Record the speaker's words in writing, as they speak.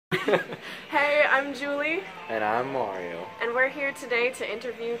Hey, I'm Julie. And I'm Mario. And we're here today to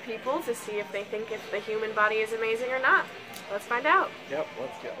interview people to see if they think if the human body is amazing or not. Let's find out. Yep,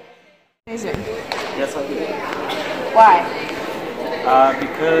 let's go. Amazing. Yes, I do. Why?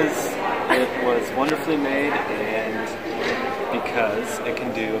 Because it was wonderfully made and because it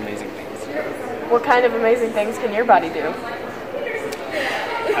can do amazing things. What kind of amazing things can your body do?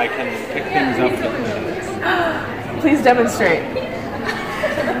 I can pick things up with my hands. Please demonstrate.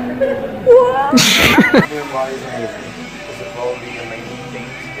 Human body is amazing. Because of all the amazing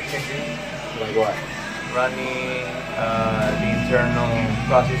things it can do. Like what? Running, the internal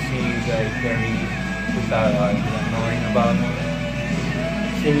processes that it carries without knowing about them.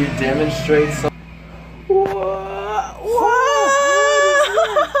 Can you demonstrate something? Whoa!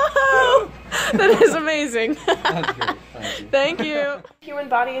 That is amazing. That's great. Thank you. Human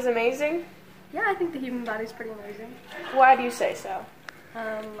body is amazing? Yeah, I think the human body is pretty amazing. Why do you say so?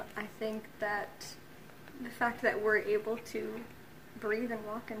 I think that the fact that we're able to breathe and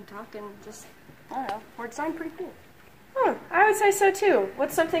walk and talk and just, I don't know, we're designed pretty cool. I would say so too.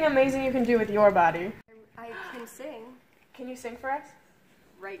 What's something amazing you can do with your body? I can sing Can you sing for us?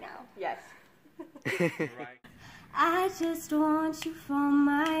 right now. Yes. I just want you for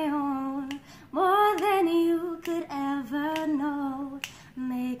my own, more than you could ever know.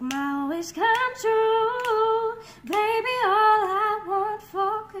 Make my wish come true, baby. All I want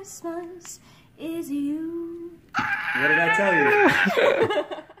for Christmas is you. What did I tell you?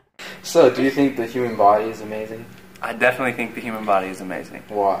 So, do you think the human body is amazing? I definitely think the human body is amazing.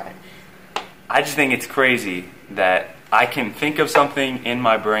 Why? I just think it's crazy that I can think of something in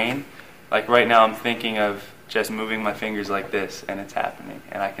my brain. Like right now I'm thinking of just moving my fingers like this and it's happening.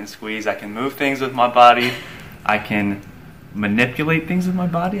 And I can squeeze, I can move things with my body. I can manipulate things with my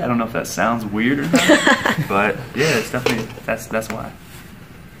body. I don't know if that sounds weird or not. But yeah, it's definitely, that's why.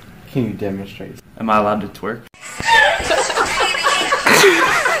 Can you demonstrate? Am I allowed to twerk?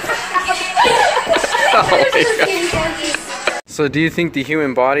 So, do you think the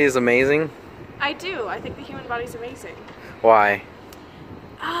human body is amazing? I do. I think the human body is amazing. Why?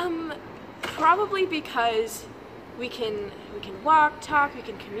 Probably because we can walk, talk, we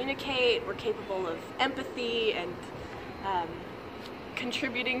can communicate, we're capable of empathy and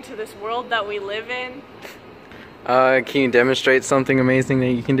contributing to this world that we live in. Can you demonstrate something amazing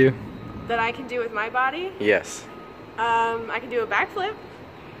that you can do? That I can do with my body. Yes. I can do a backflip.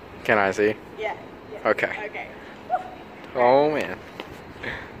 Can I see? Yeah. Okay. Okay. Oh man.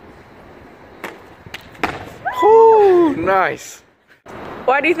 Whoo! Nice.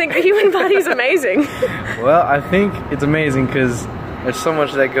 Why do you think the human body is amazing? Well, I think it's amazing because there's so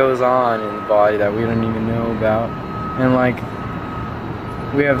much that goes on in the body that we don't even know about, and like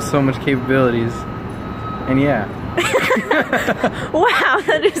we have so much capabilities, and yeah. Wow,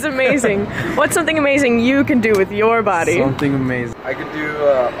 that is amazing. What's something amazing you can do with your body? Something amazing. I could do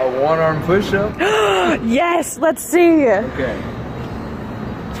a one-arm push-up. Yes, let's see. Okay.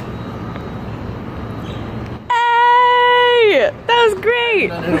 Hey, that was great.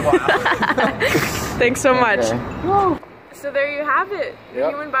 Thanks so much. Okay. So there you have it. The Yep.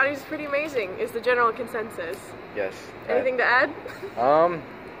 human body is pretty amazing, is the general consensus. Yes. Anything to add?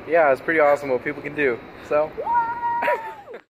 Yeah, it's pretty awesome what people can do. So.